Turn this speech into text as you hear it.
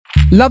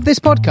Love this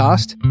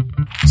podcast?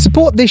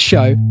 Support this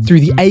show through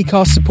the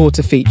Acast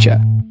supporter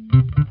feature.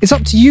 It's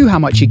up to you how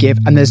much you give,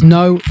 and there's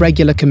no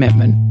regular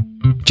commitment.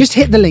 Just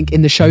hit the link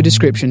in the show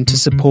description to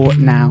support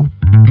now.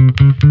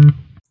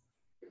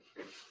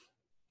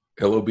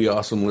 Hello, Be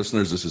Awesome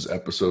listeners. This is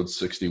episode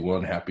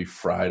 61. Happy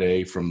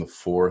Friday from the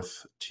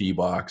fourth tee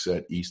box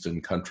at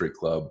Easton Country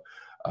Club.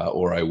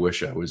 Or I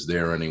wish I was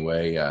there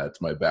anyway.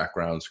 It's my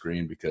background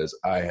screen because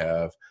I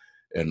have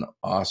an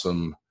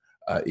awesome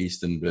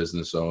Easton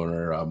business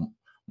owner,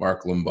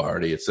 Mark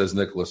Lombardi. It says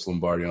Nicholas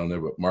Lombardi on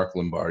there, but Mark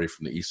Lombardi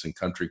from the Easton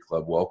Country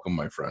Club. Welcome,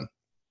 my friend.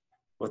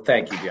 Well,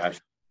 thank you,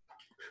 Josh.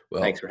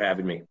 Well, thanks for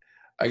having me.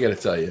 I got to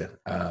tell you,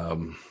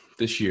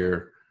 this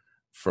year,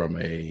 from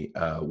a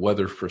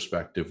weather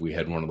perspective, we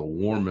had one of the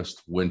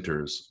warmest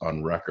winters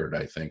on record,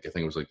 I think. I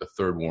think it was like the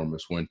third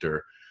warmest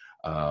winter.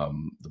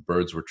 The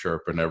birds were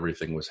chirping,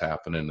 everything was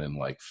happening in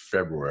like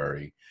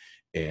February,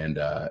 and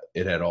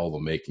it had all the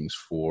makings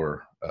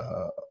for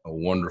a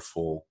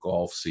wonderful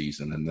golf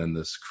season. And then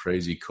this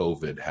crazy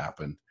COVID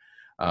happened.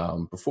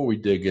 Before we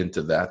dig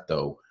into that,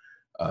 though,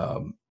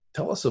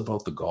 tell us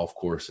about the golf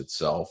course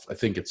itself. I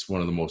think it's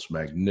one of the most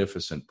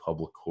magnificent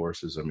public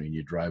courses. I mean,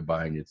 you drive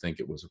by and you'd think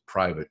it was a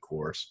private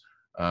course.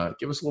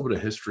 Give us a little bit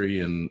of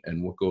history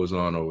and what goes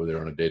on over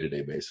there on a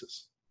day-to-day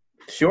basis.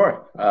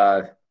 Sure.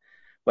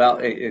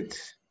 Well,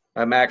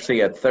 I'm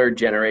actually a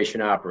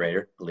third-generation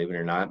operator, believe it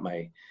or not.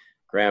 My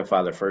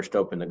grandfather first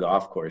opened the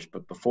golf course,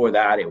 but before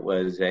that, it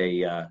was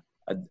a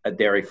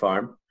dairy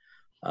farm.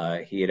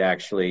 He had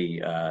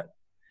actually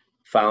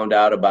found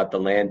out about the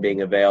land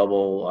being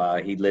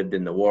available. He lived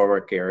in the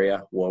Warwick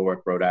area, Warwick,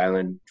 Rhode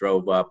Island,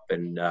 drove up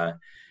and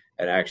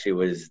actually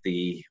was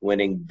the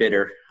winning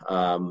bidder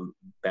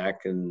back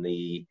in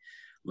the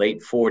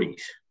late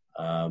 40s.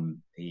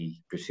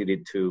 He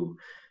proceeded to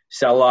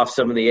sell off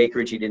some of the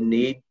acreage he didn't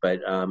need,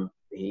 but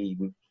he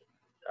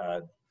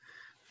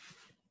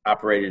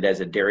operated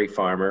as a dairy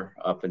farmer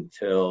up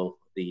until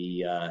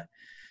the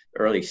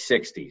early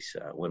 60s.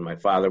 When my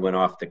father went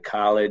off to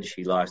college,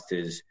 he lost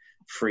his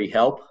free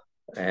help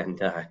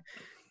and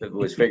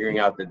was figuring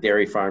out that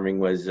dairy farming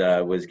was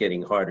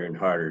getting harder and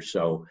harder.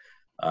 So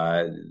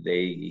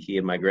he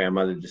and my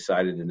grandmother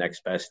decided the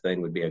next best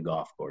thing would be a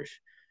golf course.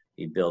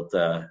 He built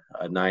a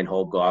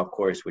 9-hole golf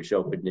course, which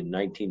opened in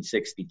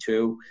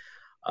 1962.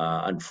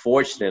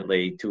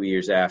 Unfortunately, 2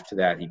 years after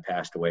that, he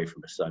passed away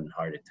from a sudden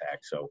heart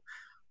attack. So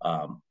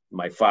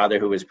my father,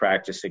 who was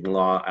practicing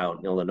law out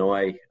in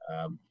Illinois,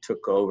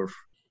 took over,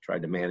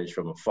 tried to manage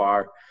from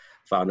afar,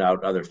 found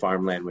out other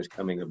farmland was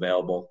coming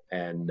available,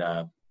 and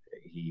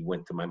he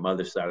went to my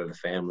mother's side of the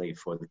family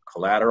for the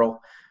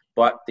collateral,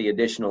 bought the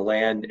additional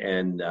land,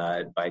 and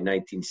by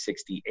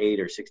 1968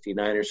 or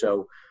 69 or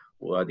so,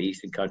 the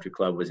Easton Country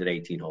Club was an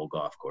 18-hole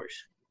golf course.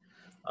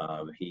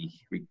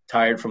 He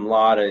retired from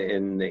law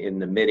in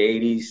the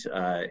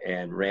mid-'80s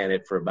and ran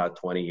it for about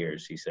 20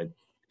 years. He said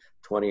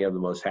 20 of the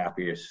most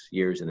happiest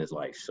years in his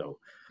life. So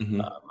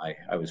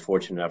I was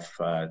fortunate enough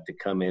to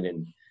come in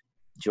and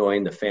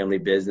join the family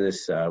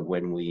business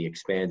when we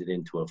expanded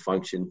into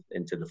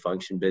the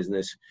function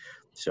business.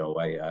 So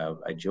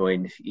I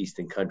joined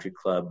Easton Country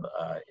Club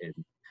in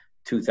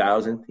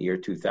 2000, the year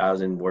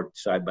 2000, worked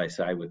side by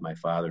side with my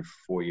father for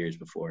 4 years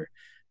before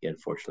he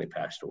unfortunately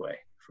passed away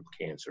from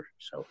cancer.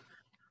 So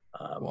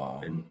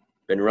Wow.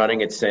 Been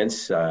running it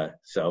since.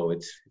 So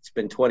it's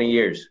been 20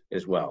 years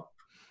as well.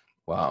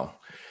 Wow.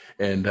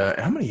 And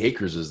how many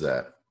acres is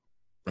that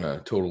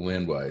total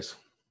land-wise?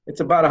 It's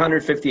about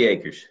 150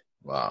 acres.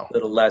 Wow. A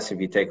little less if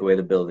you take away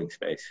the building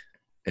space.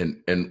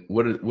 And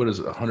what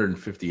does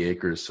 150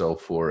 acres sell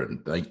for in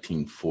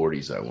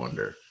 1940s, I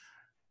wonder?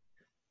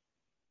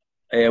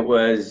 It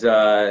was,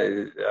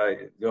 I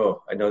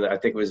know that I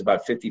think it was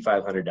about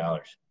 $5,500.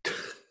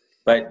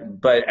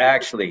 But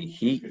actually,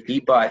 he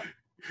bought.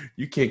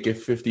 You can't get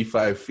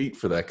 55 feet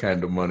for that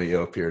kind of money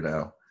up here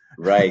now.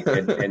 Right.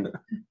 And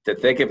to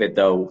think of it,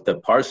 though, the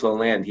parcel of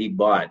land he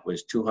bought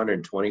was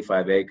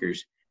 225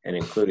 acres and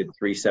included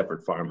 3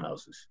 separate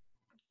farmhouses.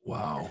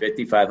 Wow.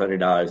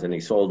 $5,500, and he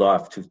sold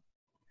off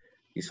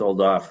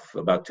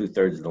about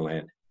 2/3 of the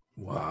land.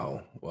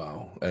 Wow.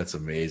 That's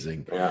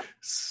amazing. Yeah.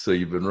 So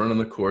you've been running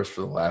the course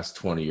for the last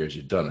 20 years.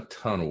 You've done a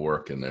ton of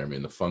work in there. I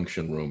mean, the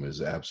function room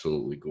is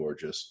absolutely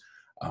gorgeous.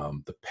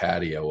 The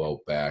patio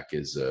out back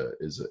is a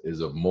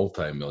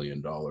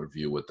multi-million-dollar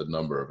view with the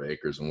number of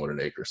acres and what an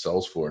acre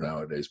sells for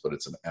nowadays, but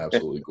it's an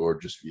absolutely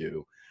gorgeous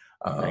view.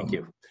 Thank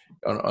you.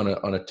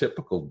 On a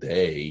typical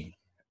day,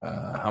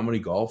 how many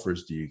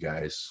golfers do you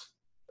guys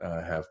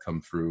have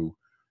come through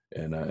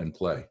and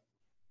play?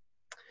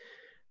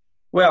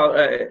 Well,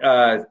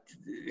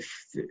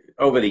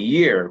 over the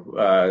year,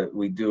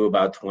 we do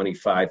about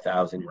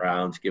 25,000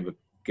 rounds, give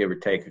or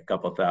take a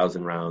couple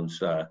thousand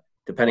rounds,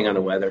 depending on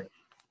the weather.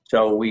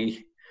 So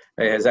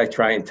as I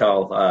try and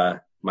tell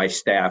my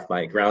staff,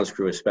 my grounds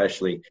crew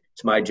especially,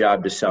 it's my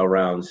job to sell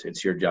rounds.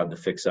 It's your job to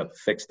fix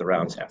the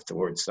rounds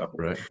afterwards. So,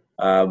 right.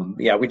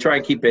 We try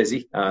and keep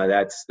busy.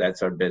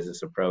 That's our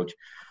business approach.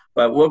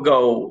 But we'll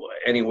go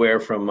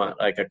anywhere from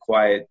like a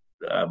quiet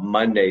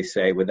Monday,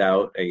 say,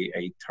 without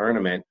a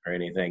tournament or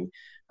anything,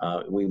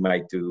 we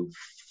might do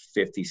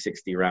 50,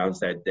 60 rounds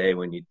that day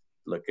when you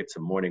look at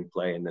some morning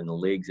play and then the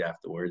leagues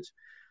afterwards.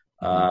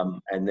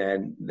 And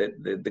then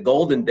the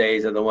golden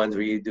days are the ones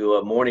where you do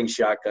a morning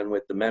shotgun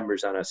with the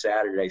members on a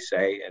Saturday,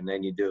 say, and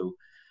then you do,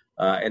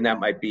 and that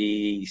might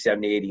be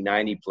 70, 80,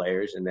 90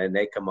 players. And then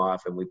they come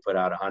off and we put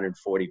out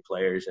 140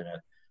 players in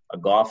a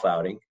golf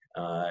outing.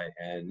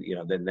 And,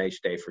 then they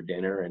stay for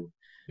dinner, and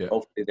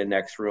hopefully the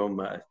next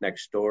room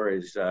next door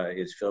is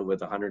filled with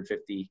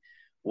 150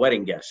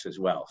 wedding guests as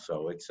well.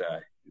 So it's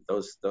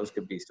those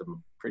could be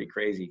some pretty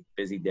crazy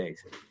busy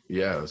days.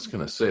 Yeah, I was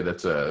gonna say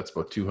that's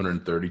about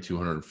 230,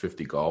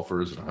 250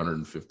 golfers and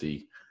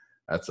 150.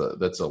 That's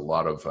a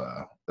lot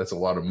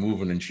of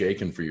moving and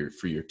shaking for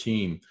your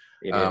team.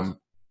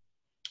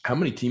 How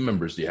many team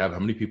members do you have? How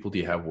many people do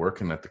you have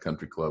working at the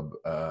country club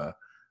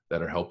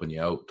that are helping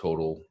you out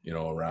total?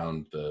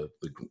 Around the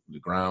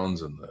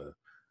grounds and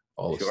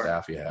all the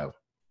staff you have.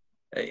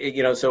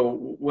 So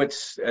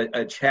what's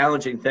a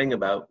challenging thing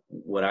about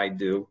what I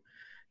do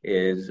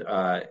is,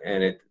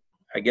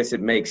 I guess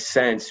it makes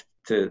sense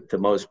to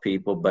most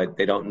people, but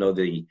they don't know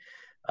the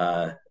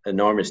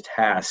enormous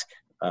task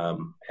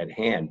at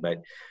hand.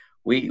 But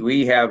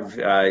we have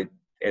at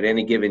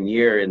any given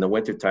year in the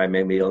wintertime,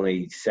 maybe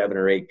only 7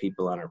 or 8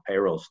 people on our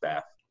payroll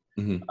staff,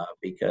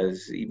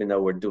 because even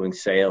though we're doing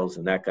sales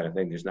and that kind of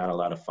thing, there's not a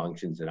lot of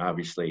functions, and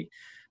obviously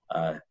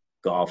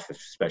golf,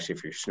 especially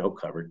if you're snow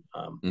covered,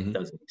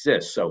 doesn't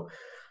exist. So,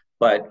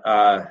 but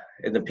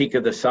in the peak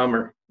of the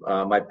summer,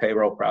 my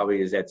payroll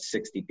probably is at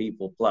 60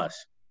 people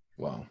plus.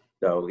 Wow!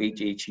 So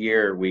each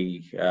year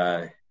we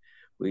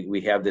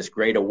have this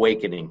great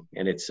awakening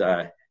in its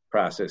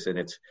process, and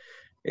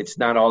it's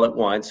not all at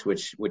once,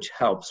 which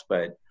helps,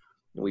 but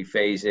we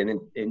phase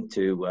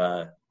into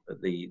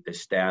the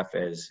staff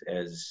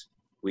as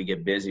we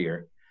get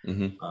busier,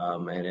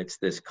 and it's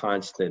this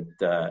constant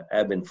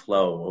ebb and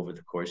flow over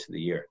the course of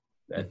the year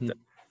that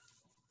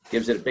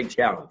gives it a big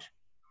challenge.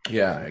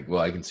 Yeah,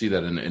 well, I can see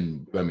that,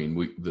 and I mean,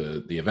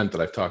 the event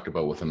that I've talked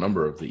about with a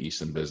number of the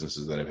Easton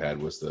businesses that I've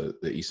had was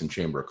the Easton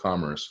Chamber of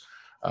Commerce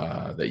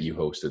that you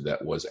hosted.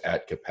 That was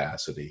at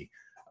capacity,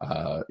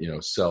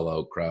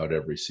 sellout crowd,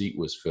 every seat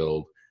was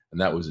filled, and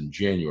that was in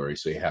January.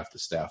 So you have to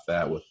staff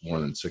that with more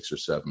than 6 or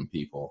 7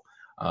 people.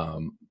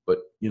 But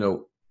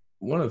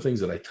one of the things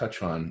that I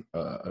touch on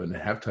and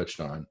have touched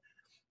on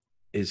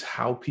is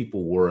how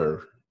people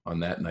were on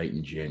that night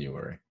in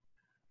January.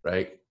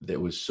 Right?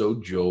 That was so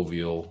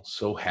jovial,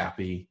 so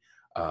happy.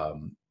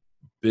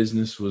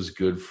 Business was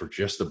good for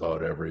just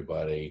about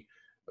everybody.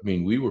 I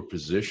mean, we were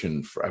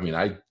positioned for,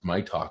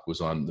 my talk was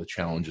on the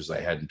challenges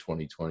I had in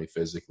 2020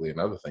 physically and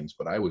other things,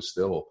 but I was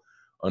still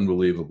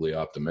unbelievably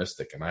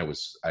optimistic. And I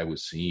was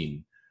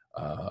seeing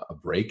a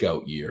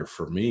breakout year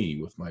for me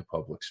with my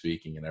public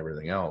speaking and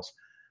everything else.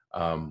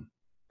 And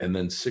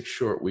then 6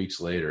 short weeks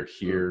later,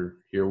 here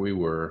we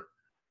were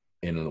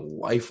in a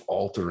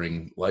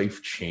life-altering,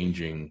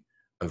 life-changing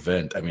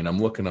event. I mean, I'm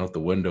looking out the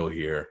window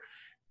here,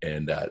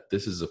 and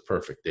this is a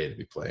perfect day to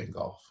be playing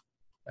golf.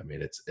 I mean,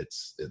 it's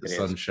the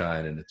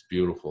sunshine and it's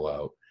beautiful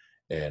out,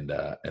 and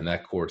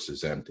that course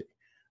is empty.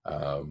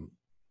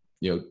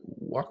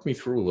 Walk me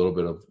through a little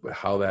bit of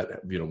how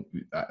that.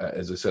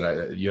 As I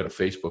said, you had a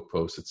Facebook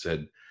post that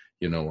said,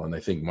 on I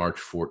think March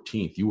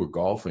 14th, you were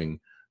golfing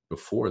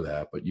before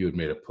that, but you had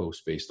made a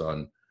post based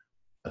on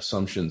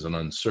assumptions and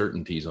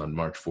uncertainties on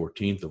March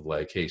 14th of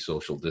like, hey,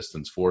 social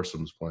distance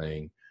foursomes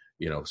playing,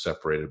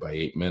 separated by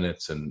 8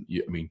 minutes. And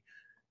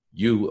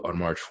you on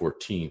March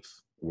 14th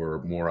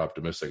were more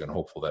optimistic and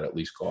hopeful that at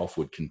least golf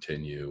would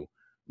continue,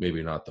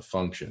 maybe not the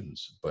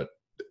functions, but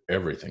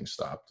everything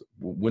stopped.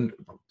 When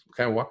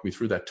kind of walk me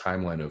through that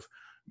timeline of,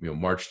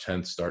 March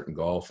 10th starting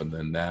golf and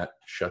then that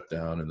shut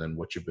down, and then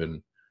what have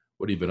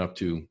you been up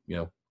to,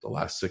 the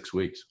last 6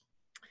 weeks?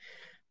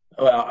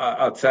 Well,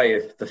 I'll tell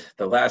you,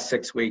 the last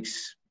 6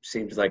 weeks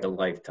seems like a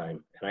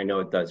lifetime, and I know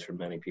it does for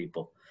many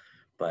people.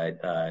 But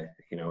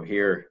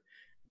here,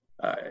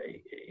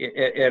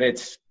 and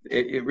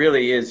it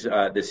really is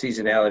the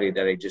seasonality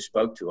that I just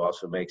spoke to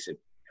also makes it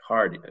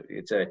hard.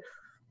 It's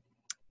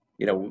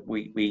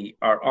we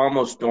are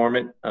almost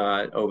dormant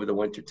over the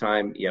winter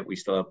time, yet we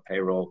still have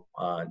payroll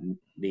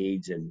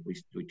needs, and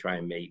we try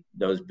and make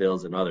those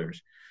bills and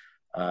others,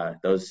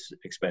 those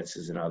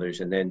expenses and others,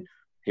 and then.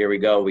 Here we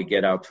go. We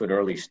get out to an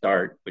early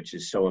start, which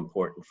is so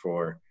important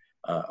for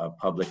a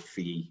public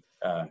fee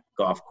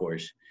golf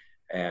course.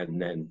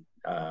 And then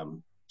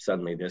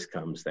suddenly this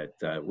comes that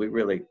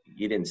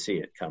you didn't see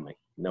it coming.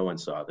 No one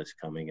saw this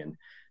coming.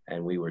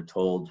 And we were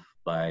told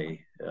by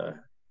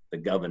the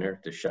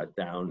governor to shut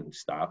down and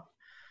stop.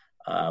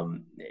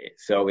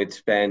 So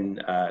it's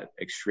been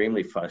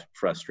extremely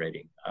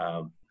frustrating.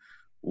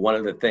 One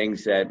of the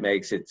things that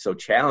makes it so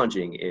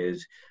challenging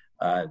is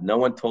no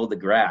one told the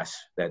grass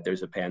that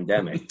there's a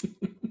pandemic.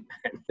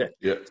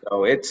 Yeah.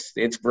 So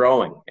it's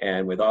growing.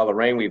 And with all the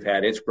rain we've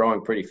had, it's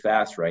growing pretty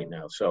fast right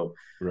now. So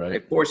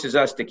It forces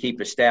us to keep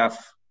a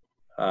staff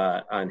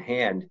on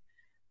hand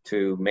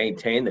to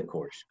maintain the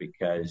course,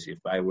 because if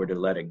I were to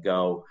let it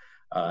go,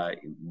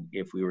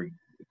 If we were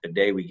the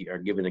day we are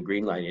given the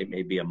green light, it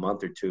may be a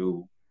month or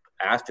two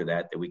after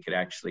that we could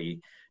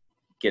actually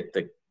get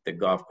the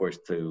golf course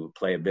to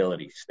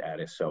playability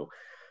status. So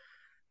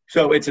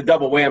it's a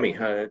double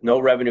whammy. No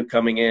revenue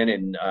coming in,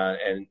 and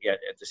yet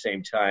at the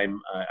same time,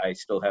 I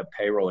still have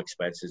payroll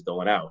expenses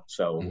going out.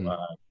 So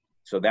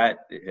so that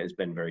has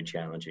been very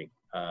challenging.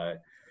 I've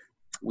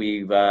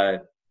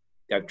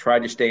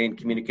tried to stay in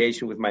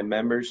communication with my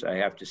members. I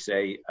have to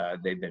say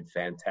they've been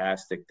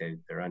fantastic.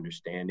 They're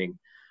understanding.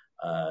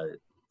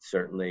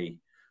 Certainly,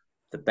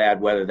 the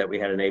bad weather that we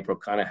had in April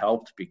kind of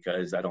helped,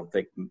 because I don't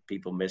think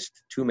people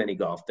missed too many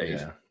golf days.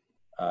 Yeah.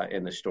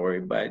 In the story,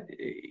 but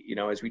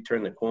as we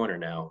turn the corner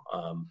now,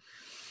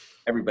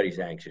 everybody's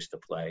anxious to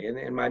play,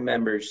 and my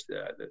members,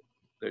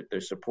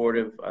 they're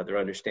supportive, they're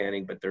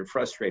understanding, but they're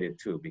frustrated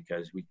too,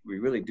 because we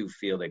really do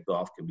feel that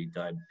golf can be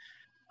done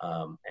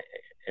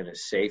in a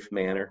safe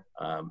manner.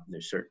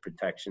 There's certain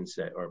protections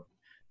or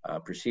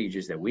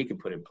procedures that we can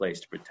put in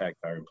place to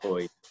protect our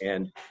employees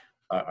and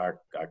our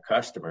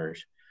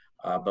customers,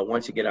 but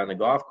once you get on the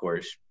golf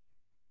course,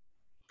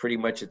 pretty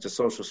much it's a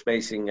social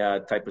spacing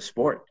type of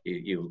sport.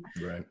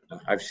 Right.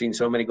 I've seen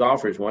so many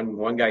golfers.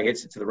 One guy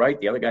hits it to the right,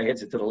 the other guy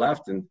hits it to the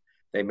left, and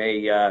they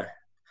may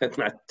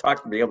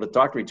not be able to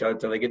talk to each other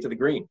until they get to the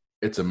green.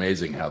 It's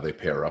amazing how they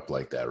pair up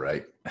like that,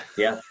 right?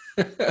 Yeah.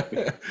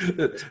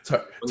 It's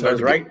hard, one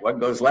goes right, one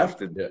goes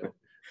left. Yeah.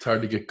 It's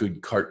hard to get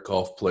good cart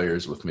golf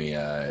players with me.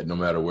 No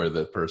matter where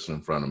the person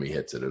in front of me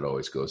hits it, it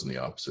always goes in the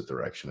opposite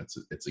direction.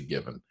 It's a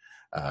given.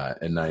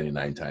 And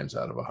 99 times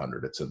out of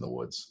 100, it's in the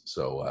woods.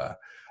 So,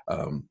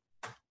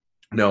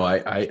 no,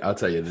 I'll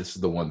tell you, this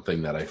is the one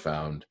thing that I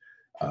found,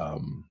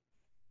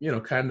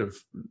 kind of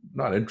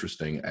not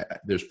interesting.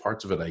 There's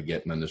parts of it I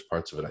get, and then there's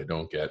parts of it I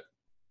don't get.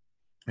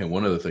 And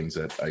one of the things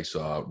that I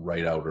saw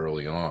right out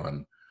early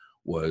on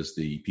was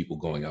the people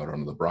going out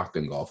onto the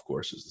Brockton golf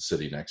courses, the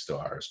city next to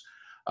ours,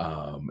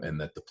 and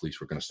that the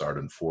police were going to start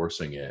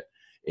enforcing it.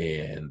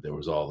 And there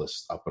was all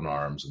this up in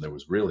arms, and there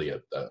was really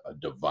a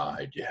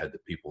divide. You had the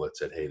people that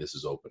said, hey, this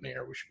is open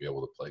air, we should be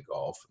able to play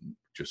golf, and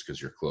just because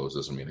you're closed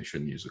doesn't mean they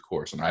shouldn't use the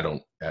course. And I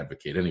don't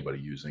advocate anybody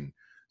using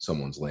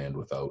someone's land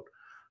without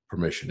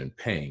permission and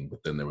paying.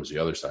 But then there was the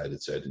other side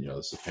that said,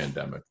 this is a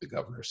pandemic, the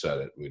governor said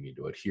it, we need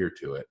to adhere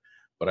to it.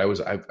 But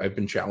I've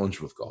been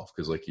challenged with golf,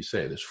 because like you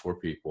say, there's 4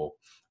 people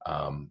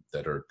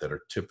that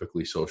are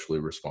typically socially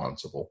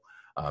responsible.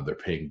 They're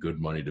paying good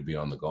money to be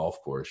on the golf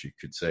course. You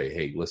could say,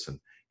 hey, listen,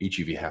 each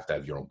of you have to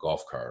have your own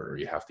golf cart, or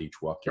you have to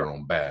each walk your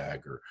own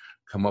bag, or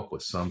come up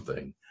with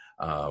something.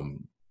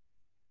 And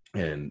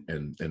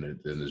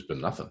there's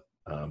been nothing.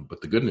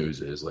 But the good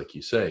news is, like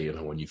you say,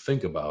 when you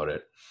think about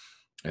it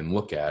and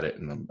look at it,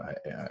 and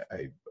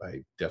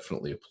I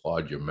definitely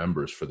applaud your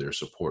members for their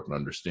support and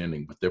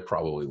understanding, but they're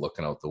probably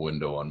looking out the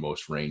window on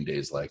most rain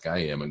days like I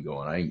am and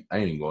going, I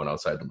ain't even going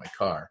outside to my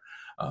car.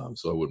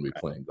 So I wouldn't be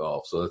playing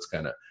golf. So that's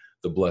kind of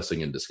the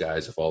blessing in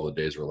disguise. If all the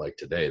days were like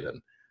today, then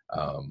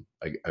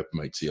I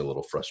might see a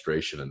little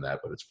frustration in that,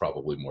 but it's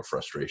probably more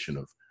frustration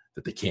of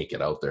that they can't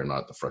get out there,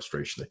 not the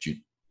frustration that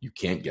you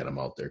can't get them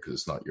out there, because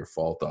it's not your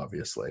fault,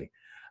 obviously.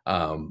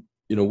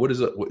 What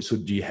is it? So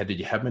did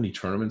you have many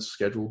tournaments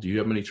scheduled? Do you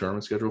have many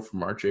tournaments scheduled for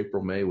March,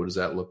 April, May? What does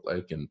that look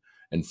like?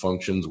 And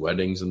functions,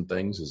 weddings and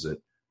things? Is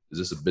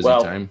this a busy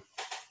time?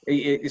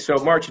 So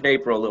March and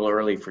April, a little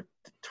early for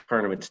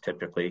tournaments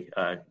typically.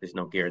 There's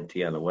no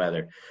guarantee on the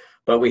weather,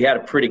 but we had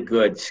a pretty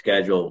good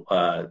schedule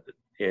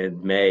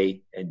in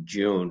May and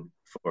June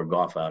for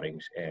golf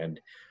outings, and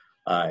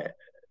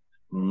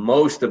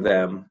most of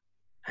them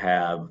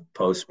have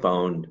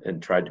postponed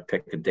and tried to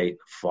pick a date in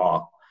the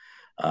fall.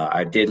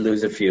 I did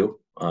lose a few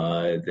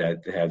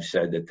that have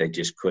said that they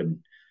just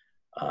couldn't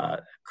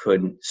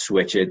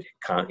switch it.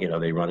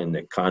 They run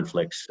into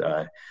conflicts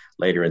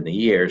later in the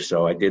year,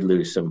 so I did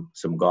lose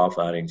some golf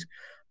outings.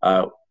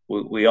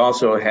 We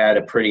also had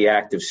a pretty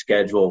active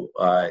schedule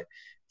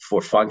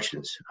for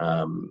functions,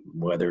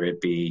 whether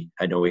it be,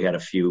 I know we had a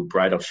few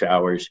bridal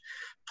showers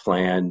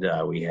planned.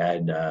 We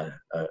had a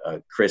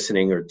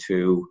christening or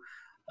two,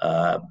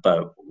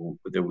 but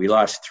we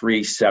lost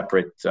 3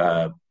 separate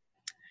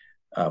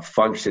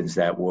functions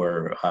that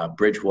were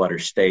Bridgewater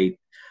State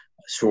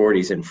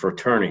sororities and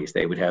fraternities.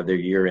 They would have their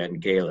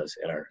year-end galas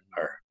at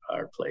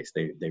our place.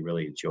 They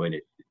really enjoy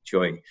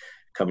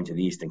coming to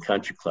the Easton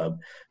Country Club.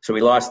 So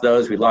we lost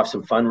those. We lost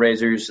some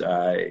fundraisers.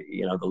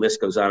 The list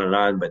goes on and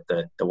on, but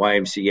the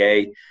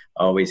YMCA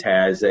always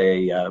has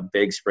a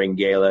big spring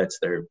gala. It's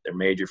their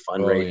major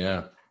fundraiser. Oh,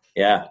 yeah.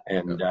 Yeah.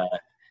 And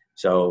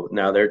so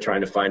now they're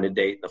trying to find a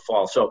date in the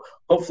fall. So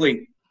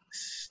hopefully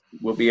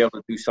we'll be able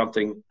to do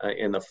something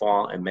in the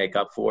fall and make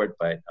up for it.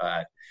 But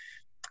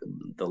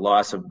the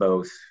loss of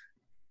both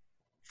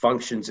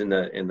functions in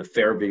the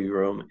Fairview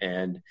room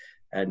and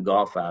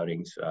golf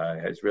outings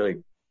has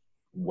really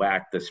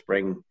whacked the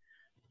spring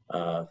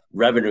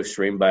revenue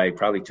stream by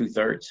probably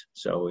 2/3.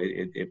 So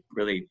it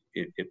really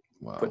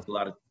wow. Puts a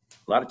lot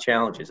of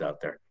challenges out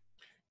there.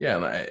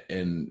 Yeah,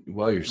 and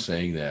while you're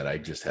saying that, I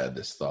just had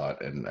this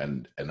thought,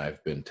 and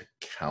I've been to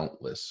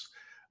countless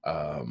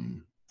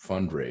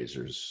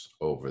fundraisers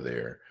over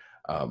there.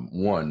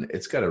 One,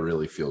 it's got to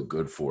really feel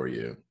good for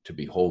you to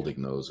be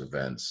holding those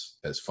events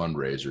as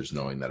fundraisers,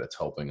 knowing that it's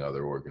helping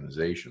other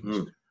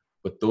organizations.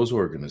 But those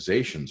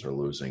organizations are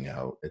losing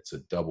out. It's a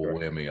double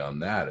whammy on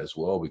that as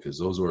well, because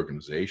those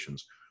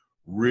organizations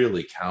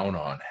really count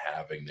on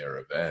having their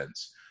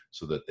events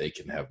so that they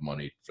can have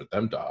money for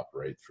them to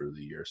operate through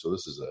the year. So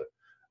this is a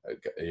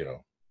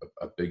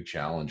big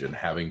challenge, and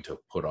having to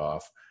put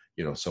off,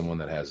 someone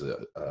that has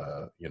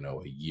a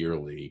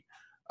yearly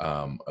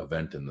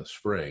event in the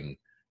spring,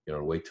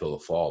 wait till the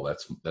fall.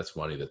 That's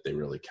money that they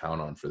really count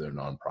on for their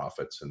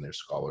nonprofits and their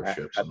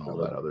scholarships and all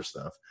that other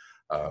stuff.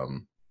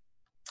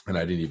 And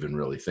I didn't even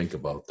really think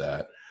about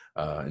that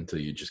until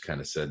you just kind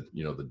of said,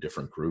 the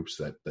different groups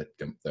that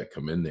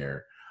come in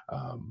there.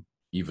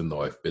 Even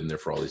though I've been there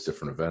for all these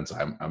different events,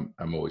 I'm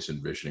always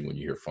envisioning, when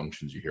you hear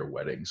functions, you hear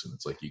weddings, and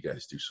it's like, you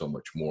guys do so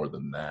much more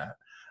than that.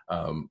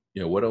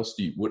 What else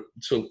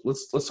so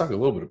let's talk a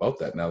little bit about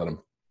that now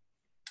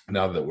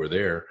that we're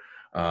there.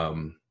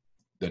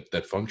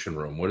 That function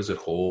room, what does it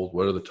hold?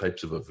 What are the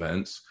types of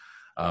events?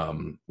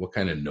 What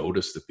kind of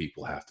notice do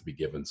people have to be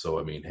given? So,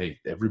 I mean, hey,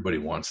 everybody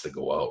wants to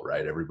go out,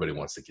 right? Everybody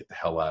wants to get the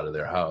hell out of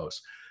their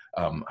house.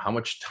 How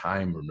much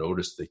time or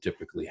notice they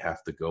typically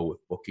have to go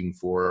with booking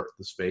for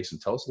the space? And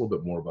tell us a little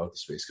bit more about the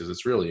space, because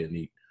it's really a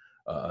neat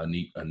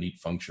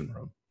function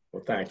room.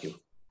 Well, thank you.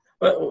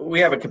 Well, we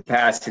have a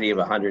capacity of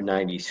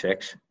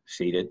 196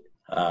 seated.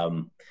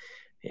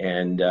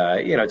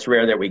 It's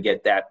rare that we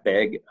get that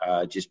big,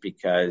 just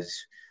because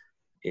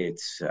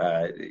it's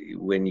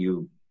when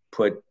you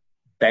put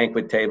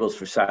banquet tables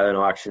for silent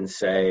auctions,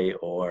 say,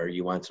 or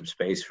you want some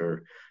space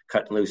for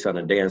cutting loose on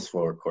the dance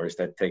floor, of course,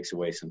 that takes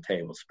away some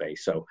table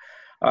space. So,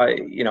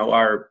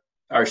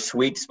 our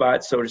sweet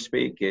spot, so to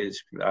speak,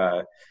 is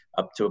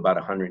up to about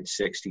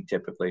 160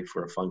 typically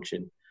for a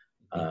function.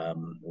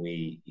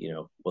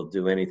 We'll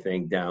do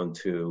anything down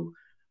to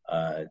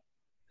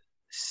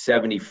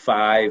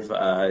 75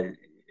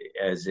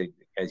 as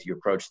you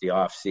approach the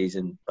off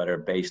season, but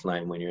our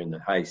baseline when you're in the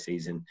high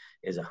season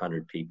is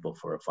 100 people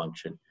for a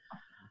function.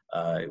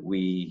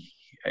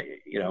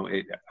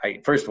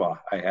 First of all,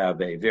 I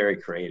have a very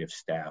creative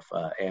staff.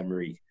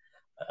 Anne-Marie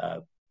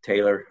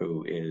Taylor,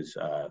 who is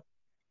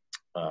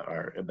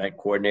our event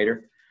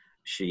coordinator,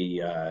 she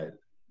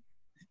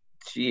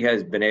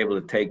has been able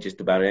to take just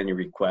about any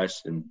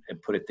request and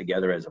put it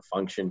together as a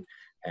function,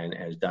 and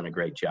has done a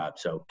great job.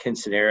 So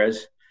quinceañeras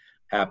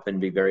happen to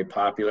be very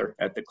popular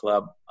at the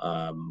club.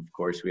 Of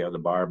course, we have the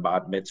bar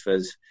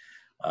mitzvahs.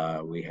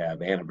 We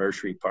have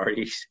anniversary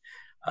parties.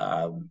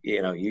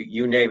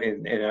 You name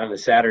it. And on a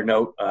sadder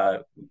note,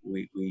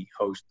 we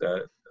host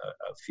a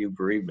few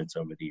bereavements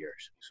over the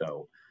years.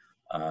 So,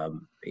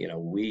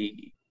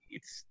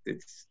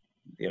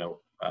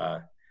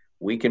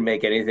 we can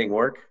make anything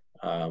work.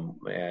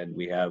 And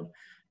we have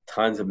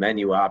tons of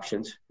menu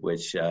options,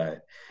 which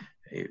it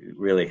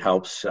really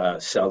helps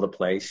sell the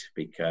place,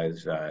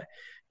 because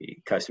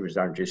customers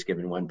aren't just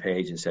given one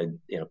page and said,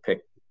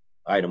 pick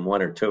item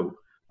one or two.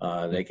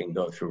 They can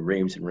go through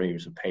reams and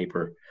reams of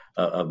paper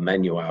of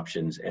menu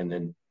options, and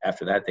then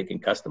after that they can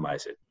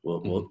customize it.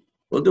 We'll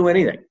do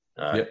anything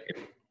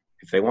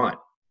if they want.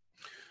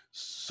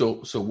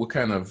 So what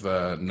kind of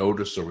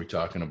notice are we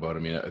talking about? I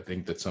mean, I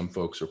think that some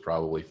folks are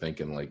probably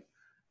thinking like,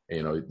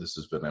 hey, this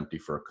has been empty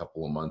for a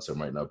couple of months. There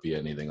might not be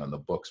anything on the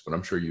books, but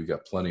I'm sure you've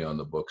got plenty on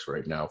the books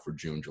right now for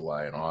June,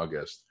 July, and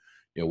August.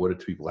 What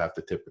do people have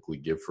to typically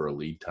give for a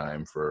lead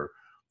time for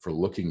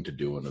looking to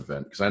do an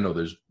event? Because I know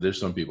there's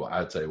some people.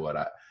 I'll tell you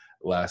what,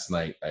 last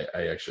night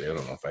I actually, I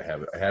don't know if I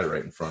have it. I had it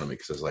right in front of me,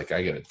 because I was like,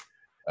 I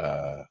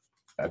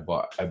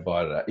bought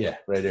it. Yeah,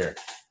 right there.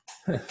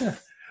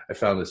 I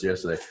found this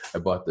yesterday. I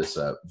bought this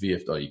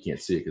VFW. Oh, you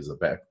can't see it because of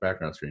the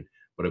background screen.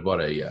 But I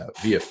bought a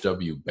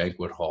VFW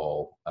banquet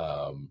hall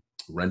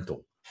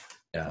rental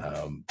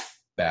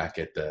back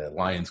at the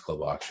Lions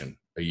Club auction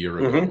a year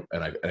ago,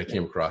 and I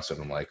came across it.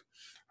 And I'm like,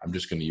 I'm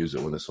just going to use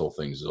it when this whole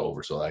thing is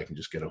over, so that I can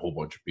just get a whole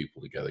bunch of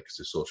people together, because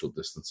the social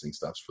distancing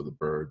stuff's for the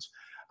birds.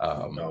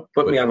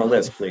 Put me on the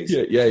list, please.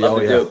 Yeah.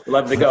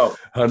 Love to go.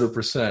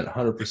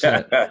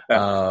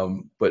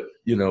 100%.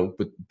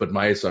 But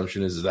my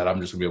assumption is that I'm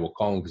just gonna be able to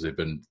call them, because they've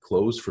been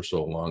closed for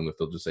so long that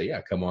they'll just say,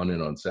 yeah, come on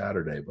in on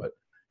Saturday. But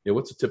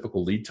what's a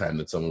typical lead time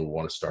that someone would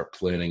want to start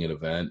planning an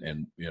event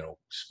and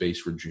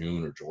space for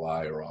June or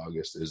July or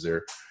August? Is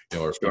there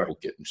are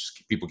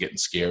people getting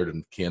scared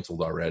and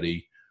canceled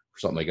already for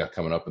something they got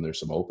coming up, and there's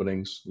some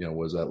openings?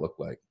 What does that look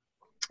like?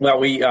 Well,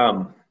 we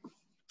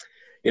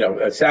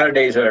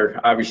Saturdays are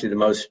obviously the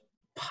most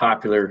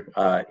popular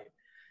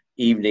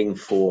evening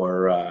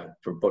for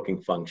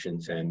booking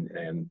functions,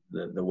 and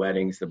the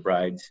weddings, the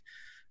brides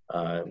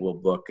will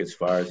book as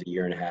far as a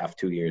year and a half,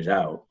 2 years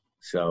out.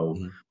 So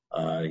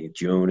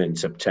June and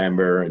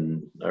September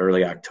and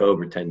early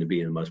October tend to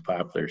be the most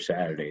popular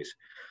Saturdays.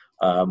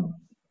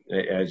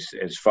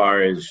 As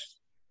far as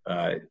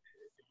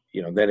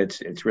then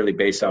it's really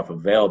based off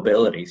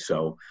availability.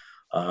 So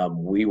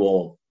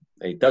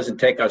it doesn't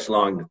take us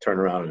long to turn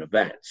around an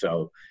event.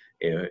 So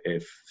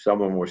if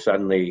someone were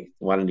suddenly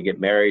wanting to get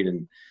married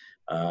and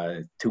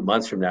 2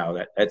 months from now,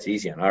 that's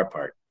easy on our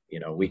part.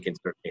 We can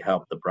certainly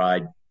help the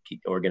bride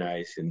keep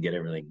organized and get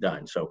everything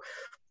done. So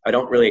we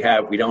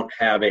don't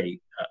have a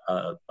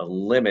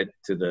limit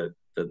to the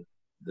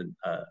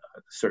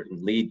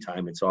certain lead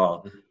time. It's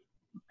all,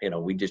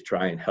 we just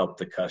try and help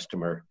the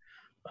customer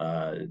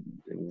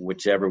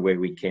whichever way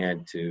we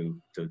can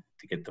to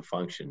get the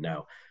function.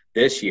 Now,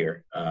 this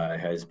year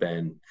has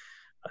been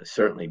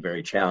certainly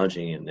very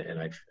challenging,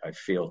 and I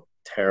feel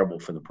terrible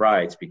for the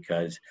brides,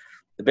 because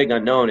the big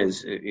unknown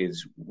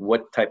is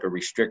what type of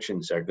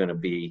restrictions are going to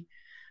be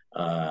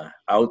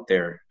out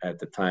there at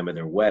the time of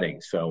their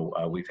wedding. So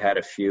we've had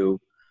a few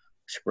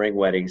spring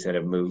weddings that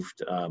have moved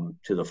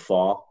to the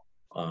fall.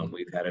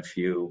 We've had a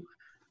few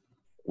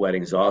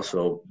weddings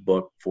also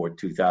booked for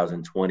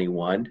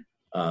 2021.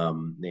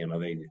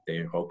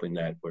 They're hoping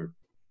that we're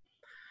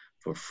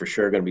for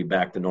sure going to be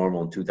back to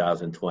normal in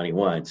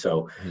 2021.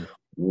 So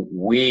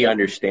we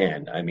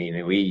understand. I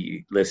mean,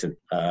 we listen.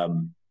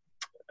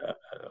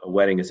 A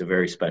wedding is a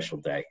very special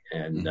day,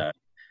 and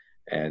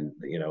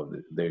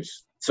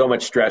there's so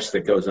much stress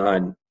that goes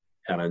on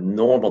a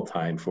normal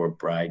time for a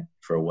bride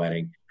for a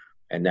wedding,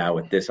 and now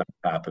with this on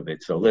top of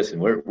it. So listen,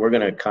 we're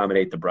going to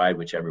accommodate the bride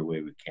whichever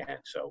way we can.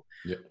 So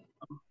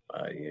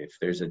if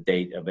there's a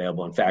date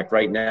available, in fact,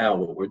 right now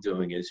what we're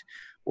doing is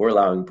we're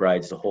allowing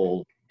brides to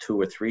hold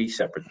 2 or 3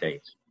 separate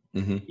dates,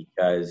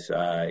 because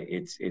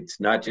it's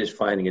not just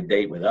finding a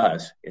date with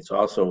us; it's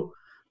also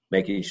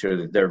making sure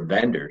that their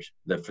vendors,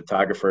 the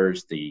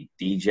photographers, the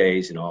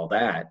DJs, and all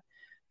that,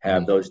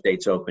 have those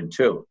dates open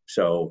too.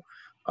 So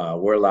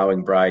we're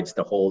allowing brides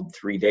to hold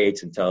 3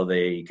 dates until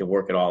they can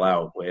work it all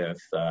out with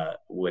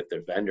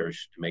their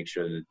vendors to make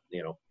sure that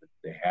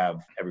they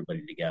have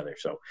everybody together.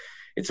 So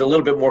it's a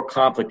little bit more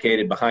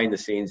complicated behind the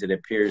scenes than it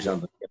appears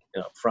on the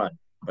front,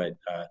 but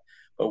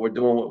we're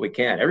doing what we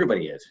can.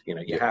 Everybody is. You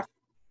have to.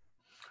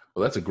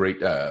 Well, that's a great,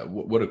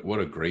 what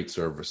a great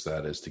service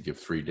that is, to give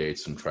 3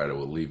 dates and try to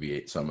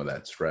alleviate some of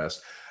that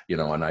stress.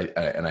 And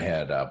I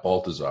had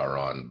Baltazar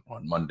on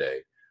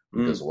Monday,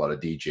 who does a lot of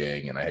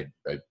DJing, and I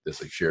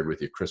shared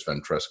with you Chris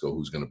Ventresco,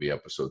 who's going to be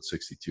episode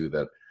 62,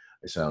 that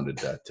I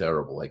sounded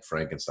terrible, like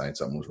Frankenstein.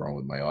 Something was wrong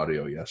with my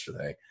audio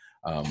yesterday.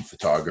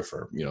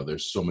 Photographer,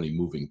 there's so many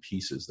moving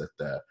pieces that,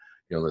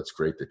 that's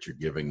great that you're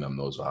giving them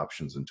those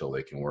options until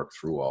they can work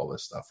through all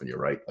this stuff. And you're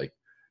right, like,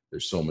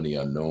 there's so many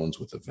unknowns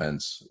with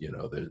events,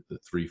 the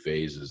 3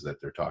 phases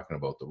that they're talking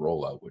about, the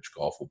rollout, which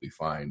golf will be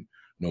fine,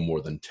 no more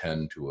than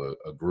 10 to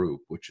a group,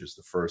 which is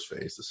the first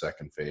phase. The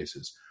second phase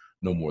is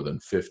no more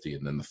than 50.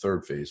 And then the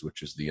third phase,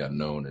 which is the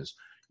unknown, is,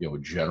 a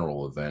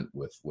general event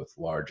with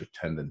large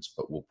attendance,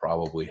 but we'll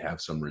probably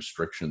have some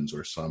restrictions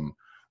or some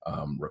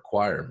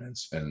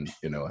requirements. And,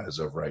 as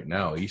of right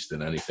now,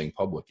 Easton, anything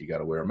public, you got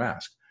to wear a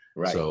mask.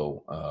 Right.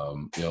 So,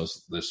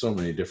 there's so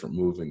many different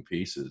moving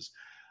pieces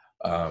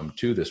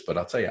to this, but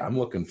I'll tell you, I'm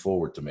looking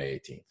forward to May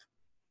 18th.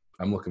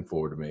 I'm looking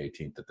forward to May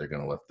 18th that they're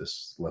going to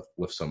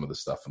lift some of the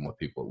stuff and let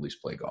people at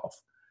least play golf.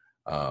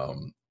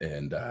 And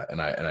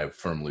I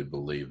firmly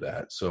believe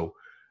that. So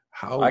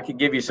how I could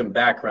give you some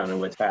background on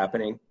what's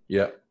happening.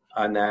 Yeah.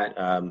 On that.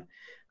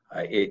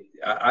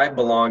 I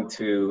belong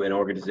to an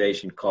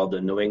organization called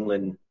the New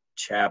England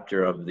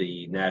chapter of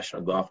the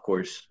National Golf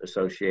Course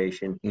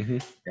Association.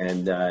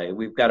 And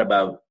we've got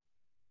about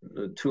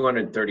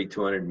 230,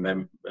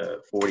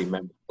 240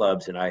 member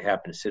clubs, and I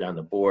happen to sit on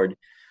the board.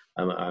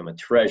 I'm a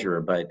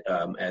treasurer, but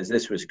as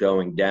this was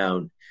going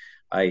down,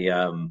 me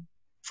and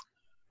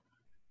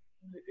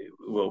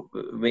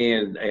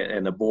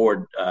the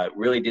board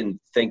really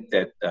didn't think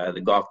that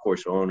the golf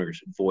course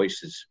owners'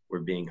 voices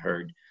were being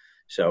heard.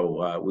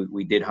 So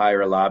we did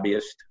hire a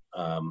lobbyist,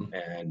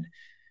 and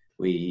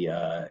the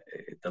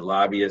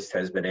lobbyist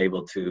has been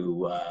able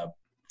to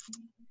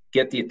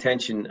get the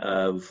attention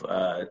of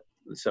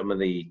some of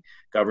the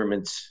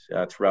governments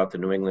throughout the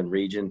New England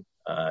region.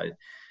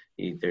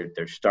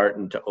 They're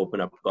starting to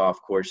open up golf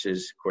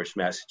courses. Of course,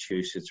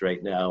 Massachusetts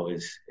right now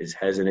is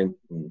hesitant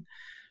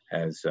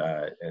and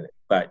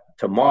but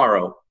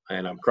tomorrow,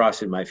 and I'm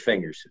crossing my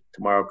fingers,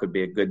 tomorrow could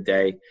be a good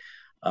day.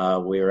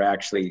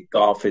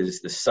 Golf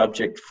is the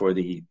subject for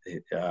the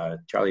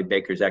Charlie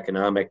Baker's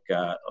Economic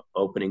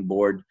Opening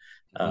Board,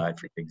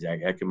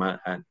 Economic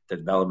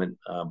Development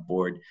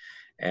Board.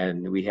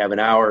 And we have an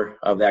hour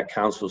of that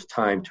council's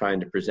time trying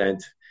to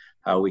present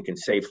how we can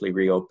safely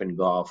reopen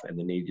golf and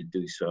the need to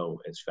do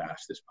so as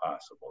fast as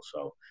possible.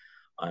 So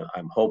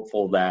I'm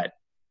hopeful that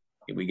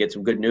we get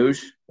some good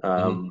news,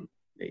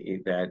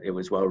 that it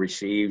was well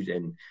received,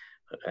 and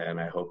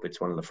I hope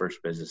it's one of the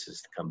first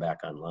businesses to come back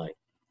online.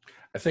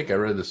 I think I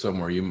read this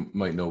somewhere. You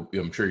might know,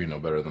 I'm sure you know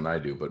better than I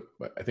do, but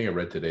I think I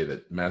read today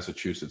that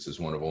Massachusetts is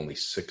one of only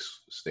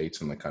 6 states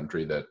in the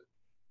country that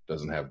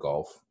doesn't have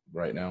golf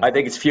right now. I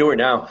think it's fewer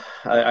now.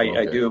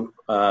 I do,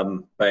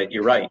 but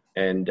you're right,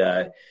 and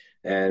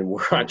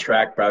we're on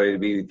track probably to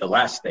be the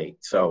last state.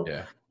 So,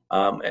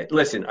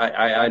 listen,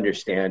 I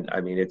understand.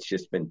 I mean, it's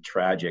just been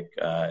tragic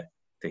to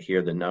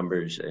hear the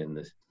numbers and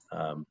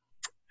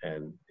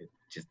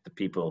just the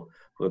people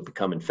who have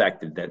become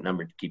infected, that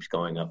number keeps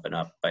going up and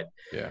up. But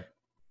yeah.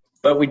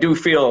 But we do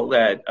feel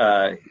that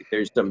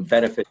there's some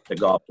benefit to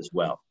golf as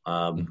well.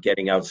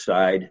 Getting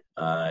outside,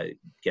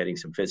 getting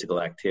some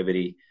physical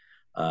activity.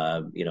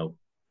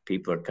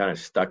 People are kind of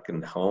stuck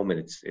in the home, and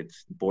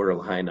it's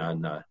bordering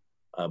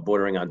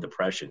on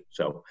depression.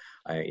 So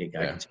I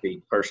can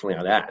speak personally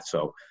on that.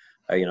 So,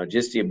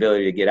 just the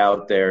ability to get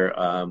out there,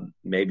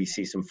 maybe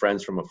see some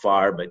friends from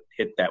afar, but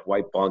hit that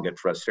white ball and get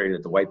frustrated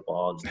at the white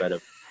ball instead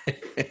of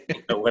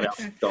what else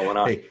is going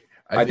on. Hey,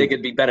 I think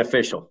it'd be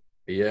beneficial.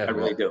 Yeah, I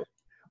really do.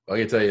 I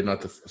can tell you,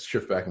 not to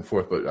shift back and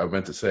forth, but I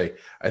meant to say,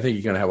 I think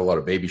you're going to have a lot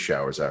of baby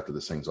showers after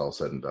this thing's all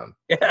said and done.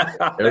 Yeah,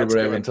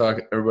 everybody I've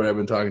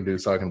been talking to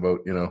is talking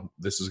about,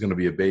 this is going to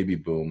be a baby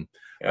boom.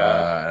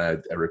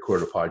 And I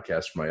recorded a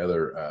podcast for my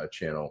other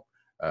channel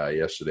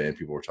yesterday, and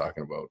people were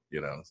talking about,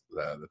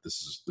 that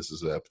this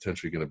is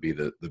potentially going to be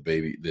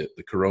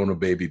the Corona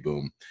baby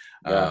boom.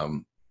 Yeah.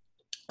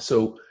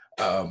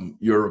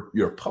 You're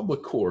a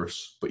public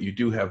course, but you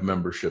do have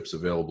memberships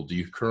available. Do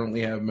you currently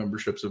have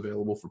memberships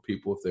available for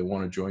people if they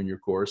want to join your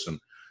course? And,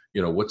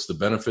 what's the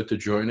benefit to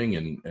joining,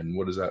 and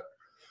what does that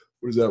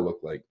look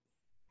like?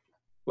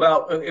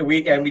 Well,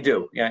 we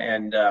do. Yeah.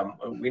 And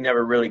we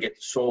never really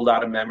get sold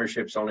out of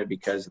memberships, only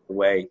because of the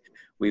way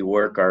we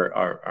work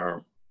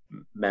our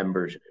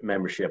membership.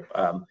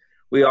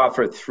 We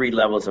offer 3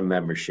 levels of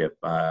membership,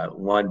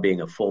 one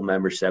being a full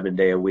member,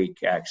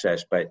 7-day-a-week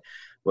access. But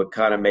what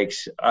kind of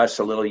makes us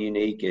a little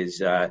unique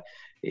is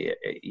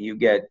you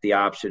get the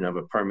option of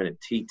a permanent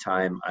tee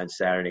time on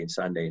Saturday and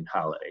Sunday and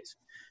holidays.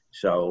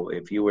 So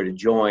if you were to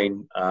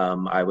join,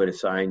 I would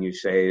assign you,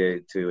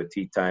 say, to a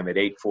tee time at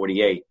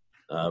 8:48.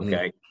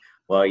 Okay.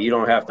 Well, you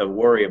don't have to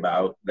worry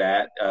about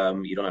that.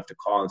 You don't have to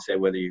call and say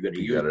whether you're going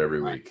to use it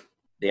every week.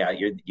 Yeah,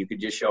 you could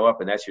just show up,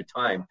 and that's your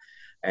time.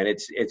 And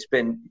it's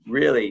been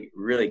really,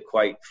 really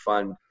quite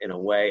fun in a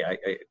way.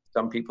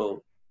 Some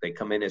people, they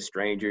come in as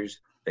strangers.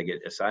 They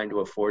get assigned to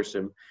a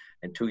foursome,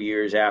 and 2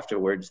 years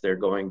afterwards, they're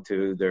going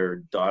to their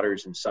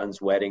daughters' and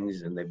sons'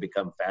 weddings, and they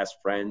become fast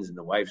friends, and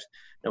the wives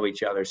know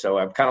each other. So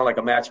I'm kind of like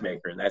a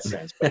matchmaker in that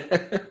sense.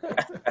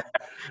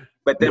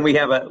 But then we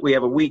have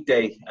a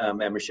weekday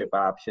membership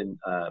option,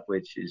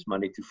 which is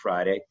Monday through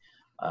Friday,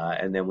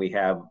 and then we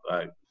have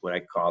what I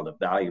call the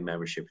value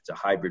membership. It's a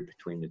hybrid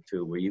between the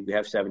two, where you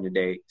have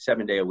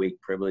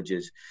 7-day-a-week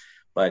privileges,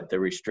 but they're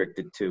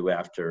restricted to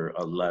after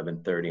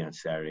 11:30 on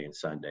Saturday and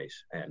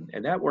Sundays.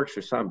 And that works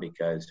for some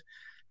because,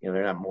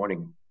 they're not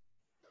morning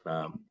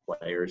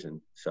players.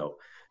 And so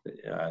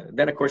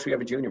then, of course, we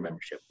have a junior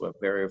membership, a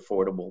very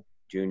affordable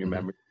junior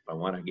membership. I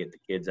want to get the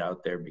kids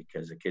out there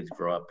because the kids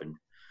grow up and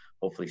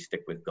hopefully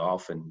stick with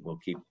golf, and we'll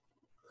keep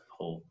the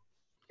whole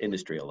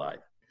industry alive.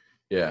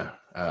 Yeah.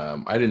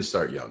 I didn't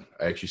start young.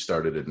 I actually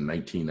started in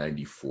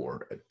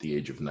 1994 at the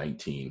age of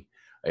 19.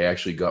 I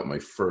actually got my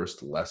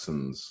first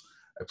lessons.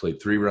 I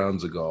played 3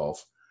 rounds of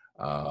golf.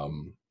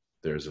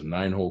 There's a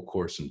 9-hole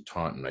course in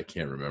Taunton. I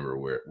can't remember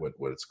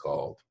what it's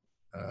called.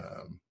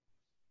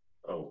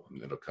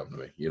 It'll come to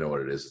me. You know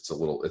what it is? It's a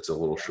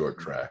little short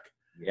track.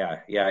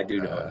 Yeah, I do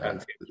know. I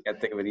can't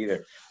think of it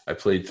either. I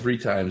played 3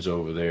 times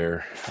over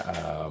there.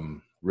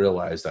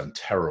 Realized I'm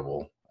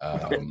terrible,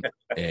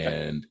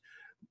 and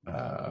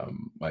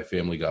my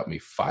family got me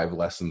 5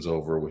 lessons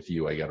over with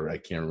you. I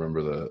can't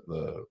remember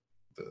the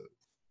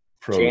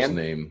pro's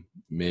name.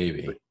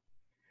 Maybe.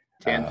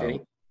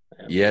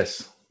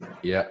 Yes.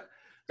 Yeah.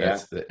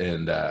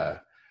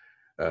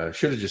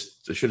 Should have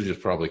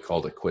just probably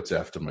called it quits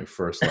after my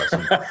first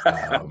lesson.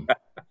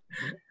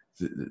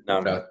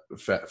 No.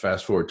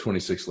 Fast forward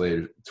 26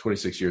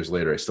 years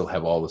later, I still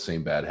have all the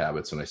same bad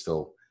habits, and I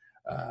still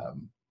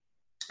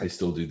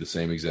do the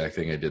same exact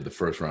thing I did the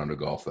first round of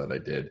golf that I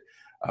did.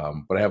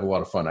 But I have a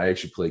lot of fun. I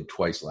actually played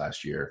twice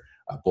last year,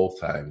 both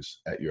times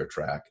at your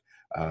track.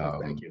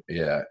 Thank you.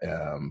 Yeah.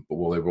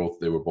 But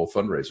they were both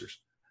fundraisers.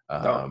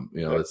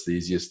 It's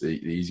the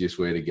easiest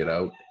way to get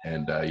out,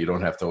 and you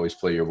don't have to always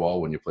play your ball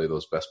when you play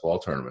those best ball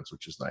tournaments,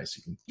 which is nice.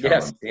 You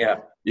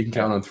can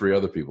count on 3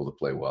 other people to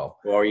play well,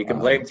 or you can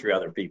blame 3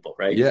 other people,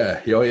 right?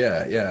 Yeah. Oh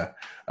yeah.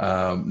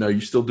 No,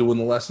 you still doing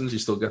the lessons? You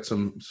still got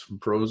some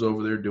pros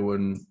over there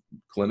doing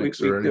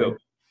clinics or anything? Do.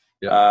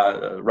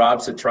 Yeah. Rob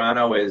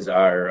Citrano is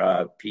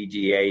our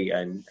PGA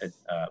and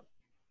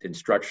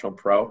instructional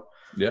pro.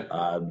 Yeah.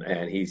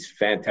 And he's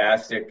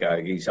fantastic.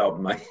 He's helped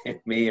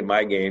me in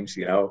my games.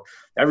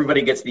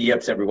 Everybody gets the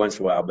yips every once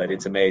in a while, but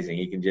it's amazing.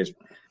 He can just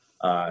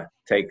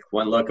take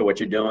one look at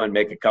what you're doing,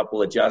 make a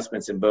couple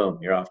adjustments, and boom,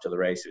 you're off to the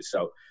races.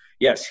 So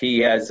yes, he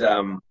has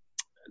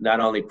not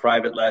only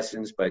private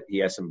lessons, but he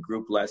has some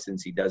group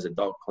lessons. He does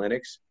adult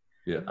clinics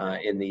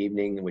in the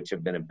evening, which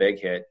have been a big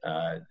hit.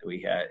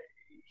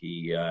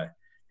 He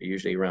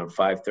usually around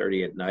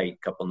 5:30 at night,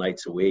 a couple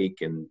nights a week,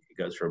 and he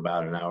goes for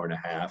about an hour and a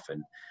half.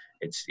 And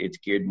it's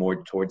geared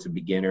more towards the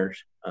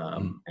beginners,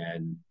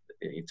 and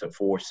it's a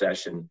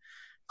 4-session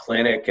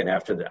clinic. And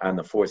on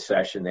the 4th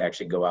session, they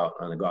actually go out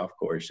on the golf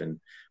course and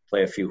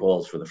play a few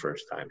holes for the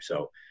first time.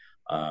 So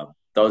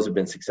those have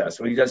been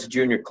successful. He does a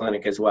junior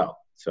clinic as well.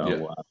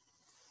 So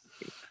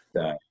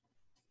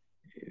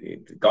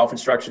golf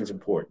instruction is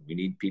important. We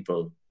need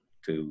people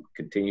to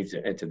continue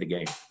to enter the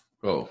game.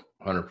 Oh,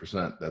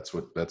 100%. That's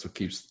what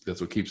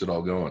keeps it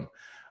all going.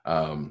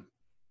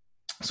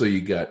 So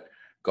you got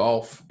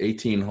golf,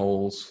 18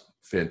 holes,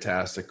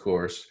 fantastic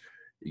course.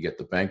 You get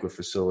the banquet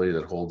facility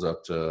that holds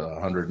up to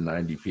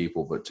 190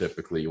 people, but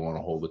typically you want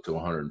to hold it to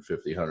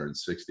 150,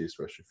 160,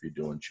 especially if you're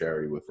doing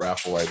charity with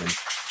raffle items.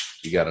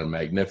 You got a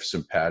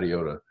magnificent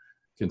patio.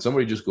 Can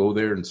somebody just go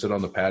there and sit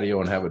on the patio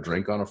and have a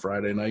drink on a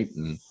Friday night?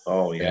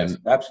 Oh, yes.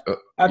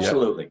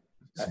 Absolutely.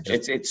 Yeah.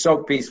 It's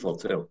so peaceful,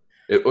 too.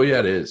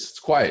 It is. It's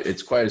quiet.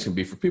 It's quiet as can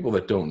be. For people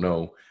that don't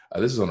know,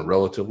 this is on a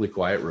relatively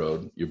quiet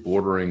road. You're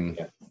bordering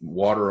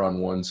water on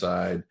one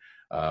side,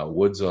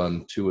 woods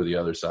on two of the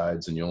other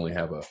sides, and you only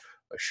have a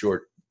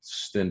short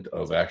stint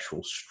of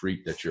actual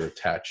street that you're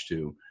attached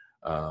to.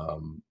 I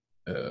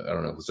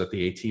don't know. Was that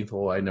the 18th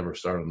hole? I never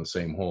started on the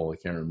same hole. I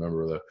can't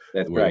remember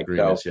That's the right.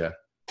 green is. Yeah.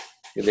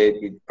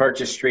 The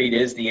Purchase Street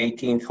is the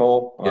 18th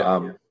hole.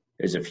 Yeah.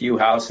 There's a few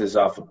houses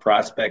off of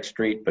Prospect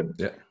Street,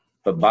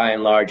 but by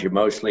and large, you're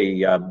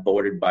mostly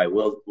bordered by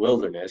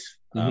wilderness.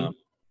 Mm-hmm.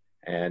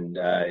 And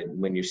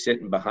when you're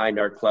sitting behind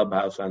our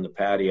clubhouse on the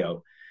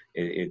patio,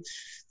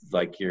 it's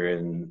like you're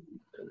in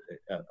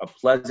a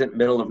pleasant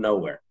middle of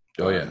nowhere.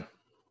 Oh, yeah.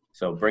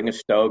 So bring a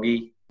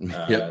stogie.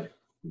 Yep.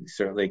 You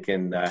certainly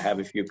can have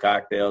a few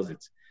cocktails.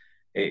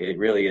 It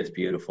really is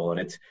beautiful. And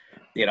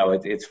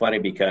it's funny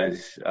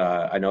because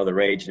I know the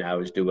rage now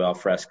is do al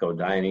fresco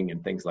dining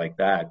and things like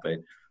that. But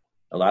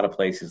a lot of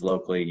places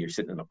locally, you're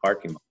sitting in a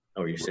parking lot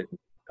or you're sitting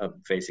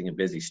facing a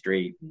busy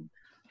street. And,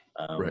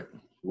 right.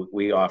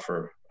 We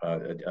offer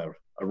a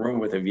room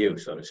with a view,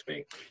 so to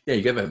speak. Yeah,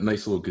 you got that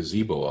nice little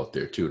gazebo out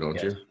there too,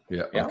 don't you?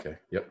 Yeah. Okay.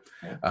 Yep.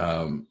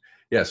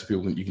 Yeah. So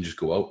you can just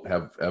go out,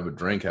 have a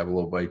drink, have a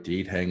little bite to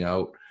eat, hang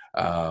out,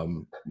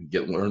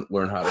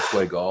 learn how to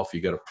play golf.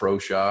 You got a pro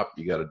shop,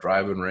 you got a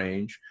driving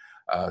range.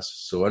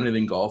 So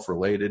anything golf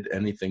related,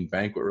 anything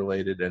banquet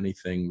related,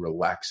 anything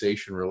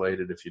relaxation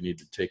related. If you need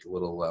to take a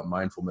little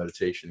mindful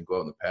meditation and go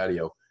out on the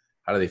patio,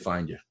 how do they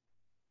find you?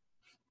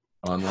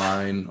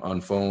 Online,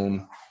 on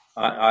phone?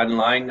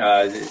 Online,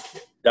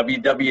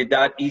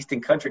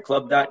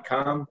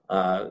 www.eastoncountryclub.com.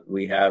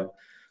 We have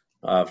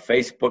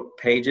Facebook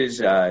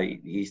pages,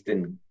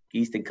 Easton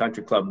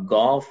Country Club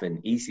Golf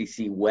and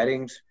ECC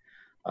Weddings,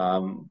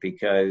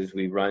 because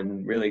we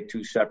run really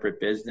two separate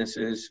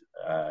businesses.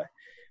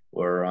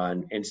 We're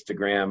on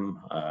Instagram.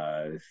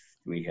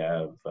 We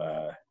have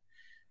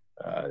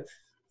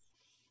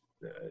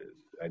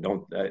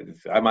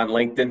I'm on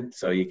LinkedIn,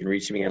 so you can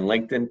reach me on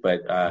LinkedIn.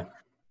 But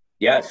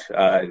yes,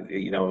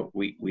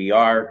 we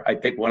are. I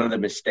think one of the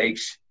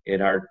mistakes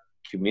in our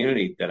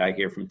community that I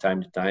hear from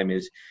time to time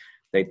is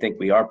they think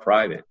we are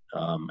private,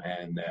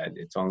 and that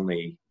it's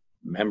only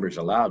members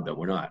allowed, but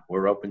we're not.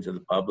 We're open to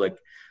the public.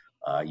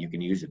 You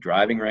can use the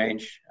driving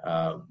range.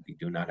 You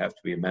do not have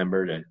to be a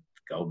member to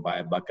go buy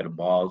a bucket of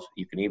balls.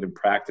 You can even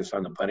practice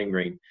on the putting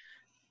green,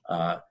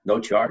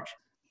 no charge.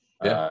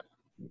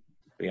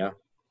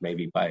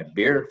 Maybe buy a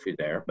beer if you're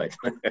there, but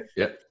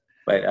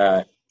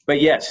but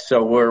yes.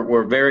 So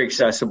we're very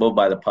accessible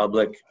by the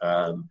public.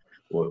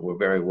 We're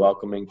very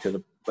welcoming to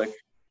the public,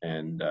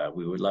 and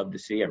we would love to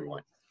see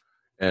everyone.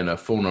 And a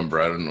phone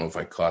number. I don't know if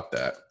I caught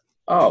that.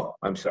 Oh,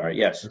 I'm sorry.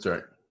 Yes, that's all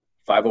right.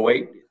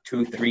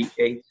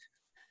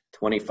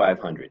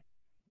 508-238-2500.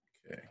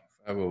 Okay,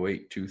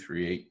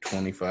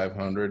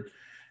 508-238-2500.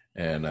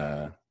 And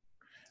I'll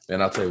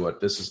tell you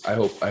what. I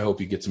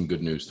hope you get some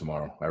good news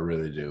tomorrow. I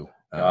really do.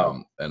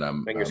 And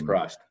I'm fingers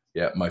crossed.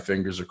 Yeah, my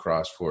fingers are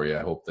crossed for you.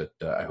 I hope that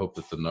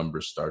the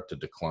numbers start to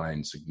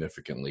decline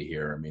significantly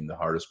here. I mean, the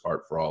hardest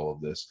part for all of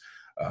this,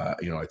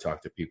 I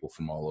talk to people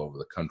from all over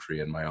the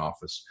country, and my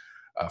office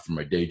for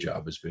my day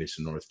job is based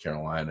in North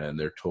Carolina, and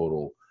their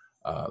total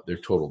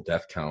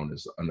death count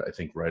is, I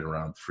think, right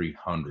around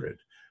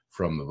 300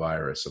 from the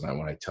virus. And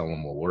when I tell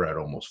them, well, we're at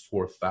almost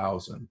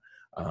 4,000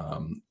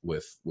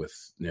 with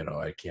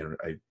I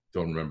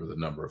don't remember the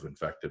number of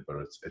infected, but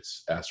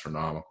it's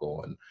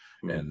astronomical.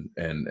 And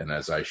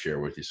as I share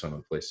with you, some of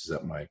the places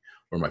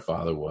where my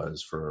father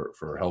was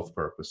for health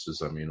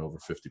purposes, I mean, over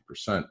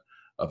 50%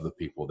 of the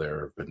people there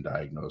have been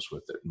diagnosed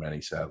with it.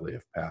 Many sadly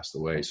have passed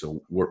away.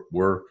 So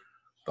we're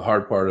the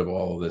hard part of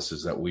all of this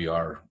is that we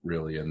are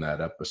really in that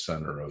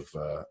epicenter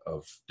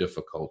of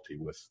difficulty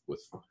with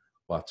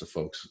lots of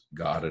folks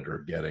got it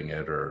or getting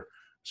it or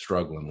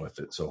struggling with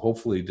it. So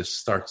hopefully this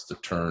starts to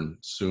turn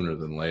sooner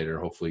than later.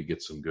 Hopefully you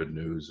get some good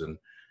news and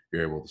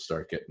you're able to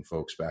start getting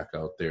folks back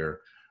out there,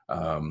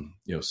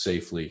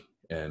 safely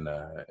and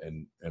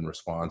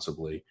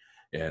responsibly.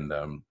 And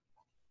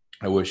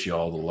I wish you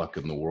all the luck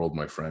in the world,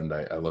 my friend.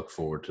 I look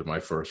forward to my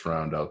first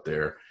round out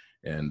there.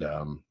 And,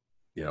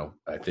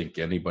 I think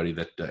anybody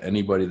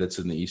that's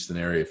in the Easton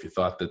area, if you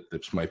thought that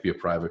this might be a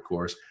private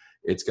course,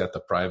 it's got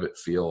the private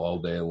feel all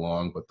day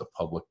long, but the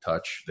public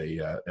touch,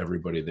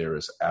 everybody there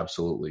is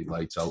absolutely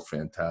lights out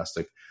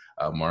fantastic.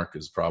 Mark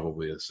is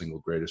probably the single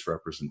greatest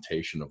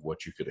representation of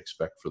what you could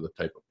expect for the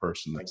type of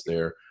person that's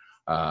there.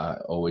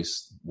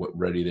 Always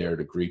ready there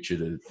to greet you,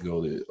 to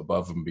go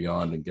above and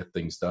beyond and get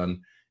things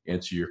done.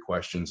 answer your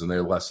questions. And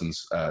their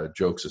lessons,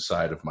 jokes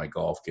aside of my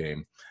golf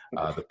game,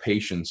 the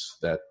patience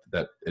that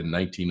in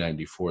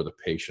 1994, the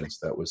patience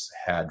that was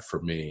had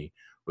for me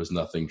was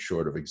nothing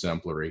short of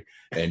exemplary.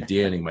 And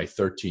Danny, my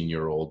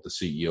 13-year-old, the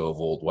CEO of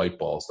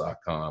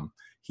oldwhiteballs.com,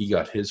 he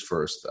got his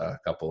first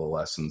couple of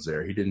lessons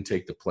there. He didn't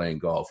take to playing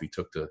golf. He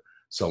took to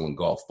selling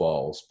golf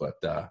balls, but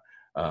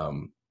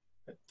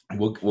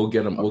we'll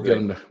get him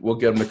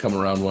to come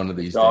around one of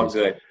these days.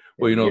 Good.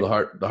 Well, you know,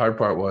 the hard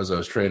part was I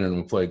was training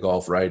him to play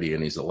golf righty,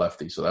 and he's a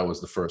lefty, so that was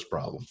the first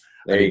problem.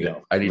 I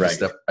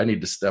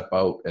need to step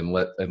out and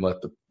let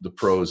the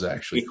pros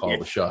actually call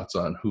the shots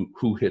on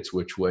who hits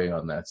which way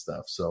on that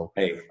stuff. So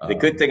hey, the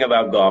good thing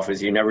about golf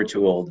is you're never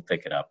too old to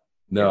pick it up.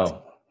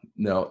 No,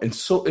 and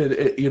so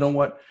you know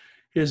what?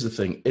 Here's the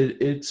thing: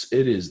 it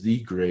is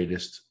the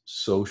greatest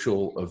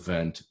social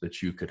event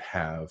that you could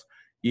have.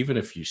 Even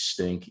if you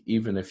stink,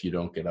 even if you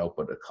don't get out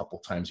but a couple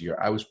times a year.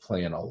 I was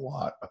playing a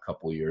lot a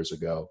couple of years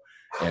ago,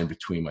 and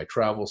between my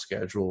travel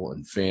schedule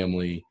and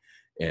family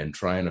and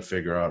trying to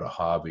figure out a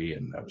hobby,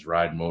 and I was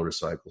riding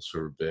motorcycles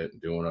for a bit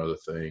and doing other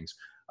things,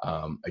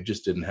 I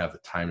just didn't have the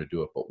time to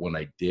do it. But when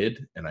I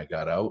did and I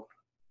got out,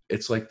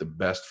 it's like the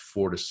best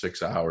 4 to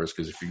 6 hours,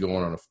 because if you're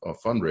going on a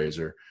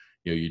fundraiser,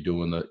 you know, you're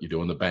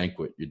doing the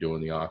banquet, you're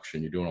doing the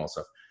auction, you're doing all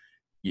stuff.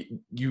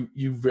 You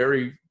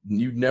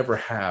never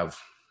have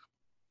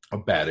a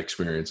bad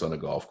experience on a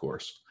golf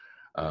course.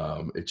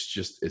 It's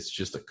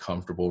just a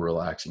comfortable,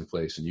 relaxing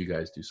place, and you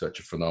guys do such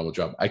a phenomenal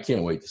job. I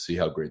can't wait to see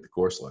how great the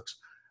course looks,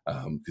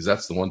 because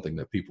that's the one thing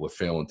that people are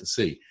failing to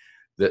see.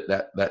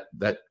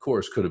 That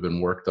course could have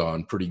been worked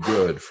on pretty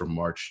good from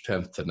March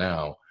 10th to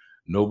now.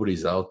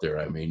 Nobody's out there.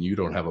 I mean, you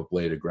don't have a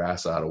blade of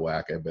grass out of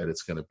whack. I bet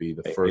it's going to be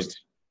the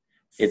first.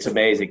 It's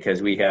amazing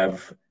because we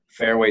have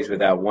fairways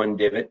without one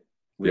divot.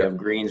 We have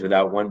greens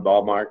without one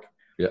ball mark.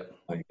 Yeah.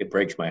 It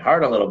breaks my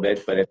heart a little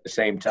bit, but at the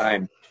same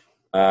time,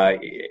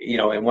 you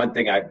know, and one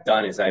thing I've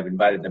done is I've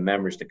invited the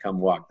members to come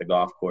walk the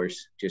golf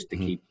course just to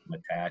keep them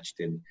attached.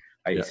 And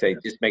I say,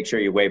 just make sure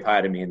you wave hi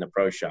to me in the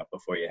pro shop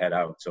before you head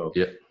out. So,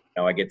 you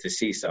know, I get to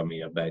see some of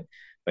you,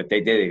 but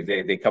they did,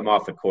 they come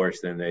off the course,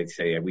 then they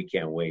say, we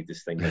can't wait.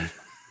 This thing is,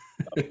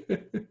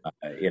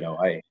 you know,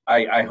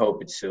 I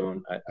hope it's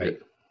soon. I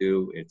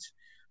do. It's,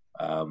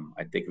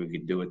 I think we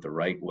can do it the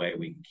right way.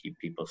 We can keep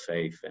people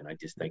safe. And I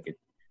just think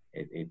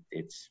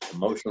it's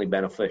emotionally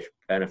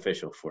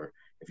beneficial for,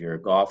 if you're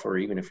a golfer, or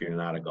even if you're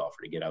not a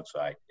golfer, to get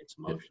outside. It's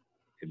emotional.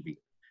 It can be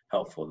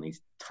helpful in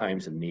these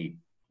times of need.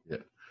 Yeah.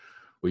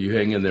 Well, you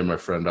hang in there, my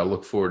friend. I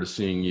look forward to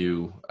seeing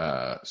you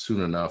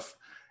soon enough.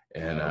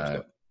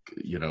 And,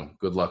 you know,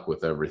 good luck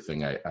with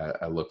everything.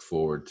 I look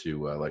forward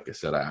to, like I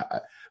said,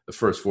 the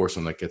first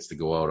foursome that gets to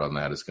go out on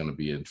that is going to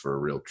be in for a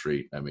real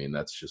treat. I mean,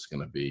 that's just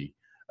going to be,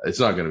 it's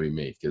not going to be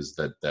me, because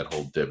that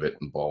whole divot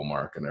and ball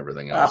mark and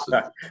everything else.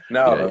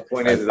 The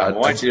point is, I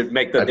want you to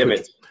make the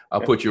divot.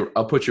 I'll put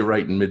you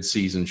right in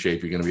mid-season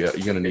shape. You're going to need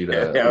you're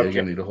going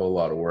to need a whole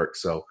lot of work.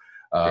 So,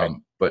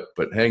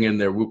 but hang in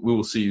there. We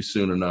will see you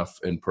soon enough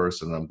in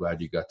person. I'm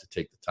glad you got to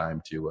take the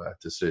time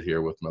to sit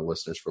here with my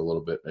listeners for a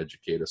little bit and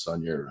educate us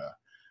on your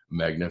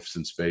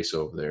magnificent space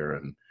over there.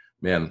 And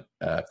man,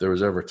 if there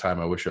was ever a time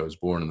I wish I was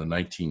born in the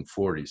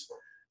 1940s,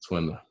 it's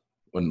when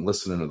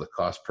listening to the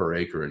cost per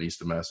acre in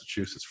eastern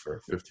Massachusetts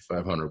for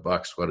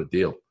 $5,500, what a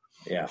deal.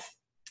 Yeah.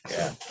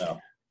 So,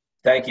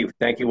 thank you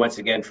once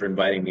again for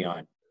inviting me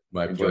on.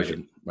 My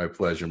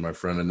pleasure, my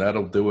friend. And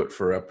that'll do it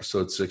for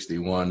episode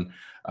 61.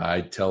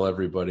 I tell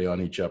everybody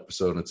on each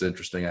episode, and it's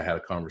interesting, I had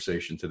a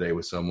conversation today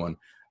with someone.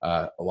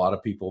 A lot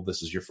of people,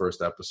 this is your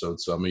first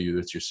episode. Some of you,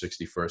 it's your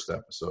 61st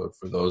episode.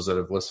 For those that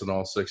have listened to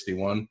all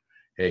 61,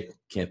 hey,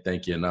 can't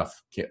thank you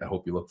enough. I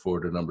hope you look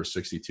forward to number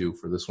 62.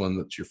 For this one,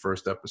 that's your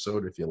first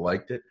episode. If you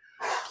liked it,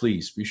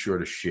 please be sure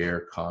to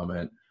share,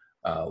 comment,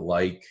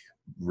 like,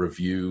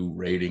 review,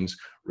 ratings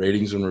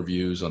and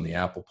reviews on the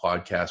Apple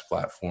Podcast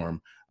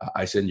platform.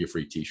 I send you a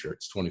free t-shirt.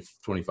 It's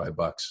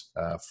 $25,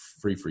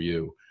 free for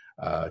you.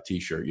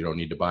 T-shirt. You don't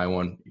need to buy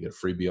one. You get a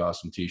free Be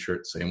Awesome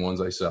t-shirt, same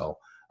ones I sell.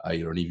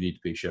 You don't even need to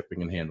pay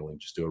shipping and handling.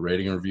 Just do a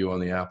rating and review on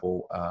the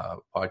Apple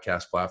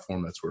Podcast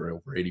platform. That's where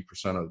over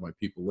 80% of my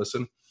people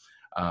listen.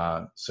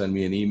 Send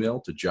me an email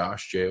to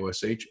Josh,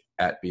 Josh,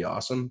 at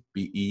BeAwesome,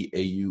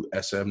 BeAusm.com,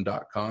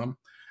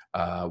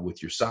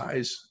 with your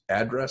size,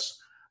 address,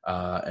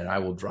 and I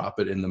will drop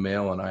it in the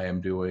mail. And I am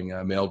doing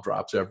mail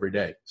drops every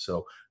day.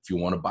 So if you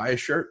want to buy a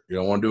shirt, you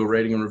don't want to do a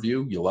rating and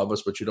review, you love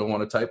us, but you don't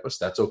want to type us,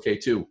 that's okay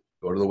too.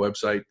 Go to the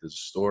website. There's a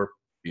store,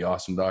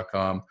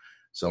 BeAwesome.com,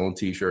 selling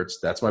t-shirts.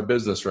 That's my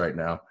business right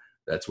now.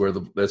 That's where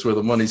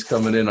the money's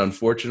coming in.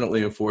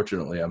 Unfortunately,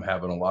 I'm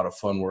having a lot of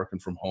fun working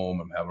from home.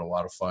 I'm having a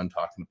lot of fun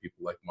talking to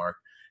people like Mark,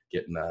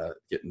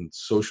 getting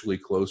socially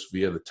close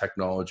via the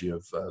technology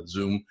of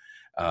Zoom.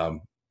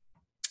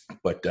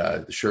 But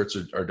the shirts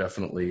are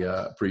definitely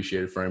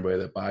appreciated for anybody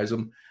that buys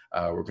them.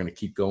 We're going to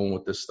keep going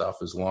with this stuff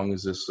as long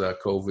as this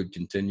COVID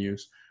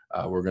continues.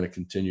 We're going to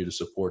continue to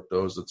support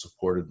those that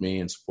supported me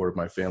and supported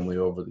my family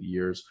over the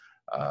years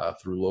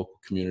through local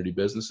community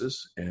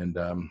businesses. And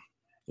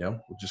we're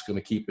just going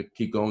to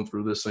keep going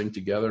through this thing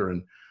together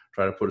and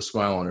try to put a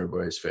smile on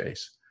everybody's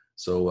face.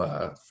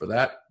 So for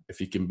that, if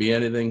you can be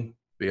anything,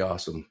 be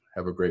awesome.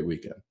 Have a great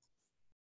weekend.